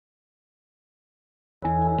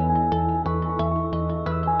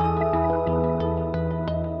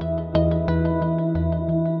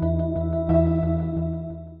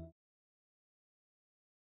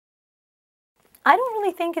I don't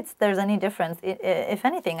really think there's any difference. If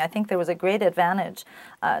anything, I think there was a great advantage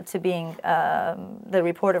to being the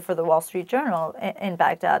reporter for the Wall Street Journal in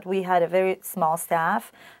Baghdad. We had a very small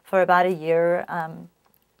staff for about a year.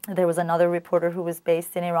 There was another reporter who was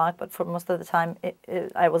based in Iraq, but for most of the time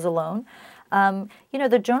I was alone. You know,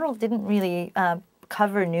 the journal didn't really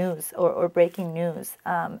cover news or breaking news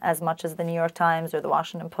as much as the New York Times or the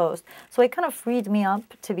Washington Post. So it kind of freed me up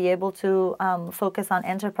to be able to focus on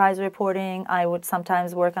enterprise reporting. I would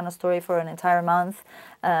sometimes work on a story for an entire month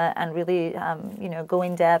and really, you know, go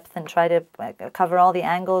in depth and try to cover all the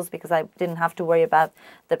angles, because I didn't have to worry about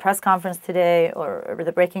the press conference today or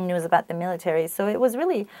the breaking news about the military. So it was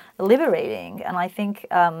really liberating, and I think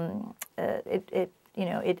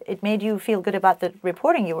it made you feel good about the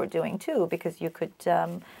reporting you were doing too, because you could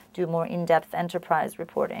do more in-depth enterprise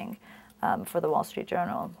reporting for the Wall Street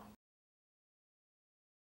Journal.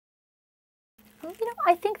 You know,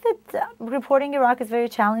 I think that reporting Iraq is very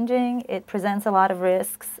challenging. It presents a lot of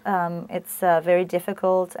risks. It's very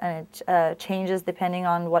difficult, and it changes depending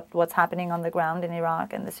on what's happening on the ground in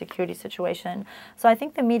Iraq and the security situation. So I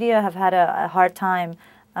think the media have had a hard time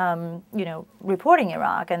you know, reporting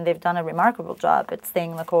Iraq, and they've done a remarkable job at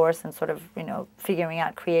staying the course and sort of, you know, figuring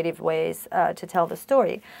out creative ways to tell the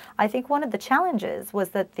story. I think one of the challenges was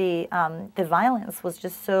that the violence was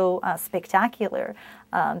just so spectacular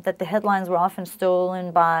that the headlines were often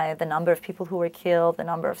stolen by the number of people who were killed, the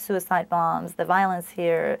number of suicide bombs, the violence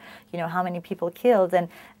here, you know, how many people killed. And,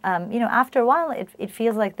 you know, after a while, it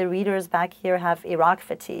feels like the readers back here have Iraq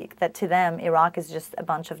fatigue, that to them, Iraq is just a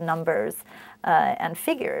bunch of numbers and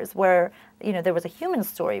figures, where, you know, there was a human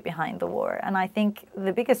story behind the war. And I think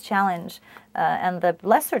the biggest challenge and the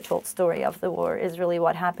lesser told story of the war is really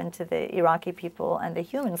what happened to the Iraqi people and the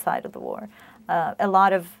human side of the war. A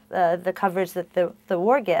lot of the coverage that the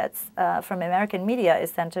war gets from American media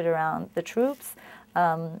is centered around the troops,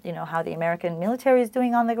 you know, how the American military is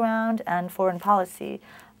doing on the ground, and foreign policy.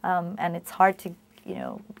 And it's hard to, you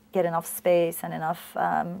know, get enough space and enough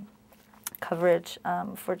coverage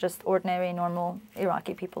for just ordinary, normal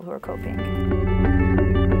Iraqi people who are coping.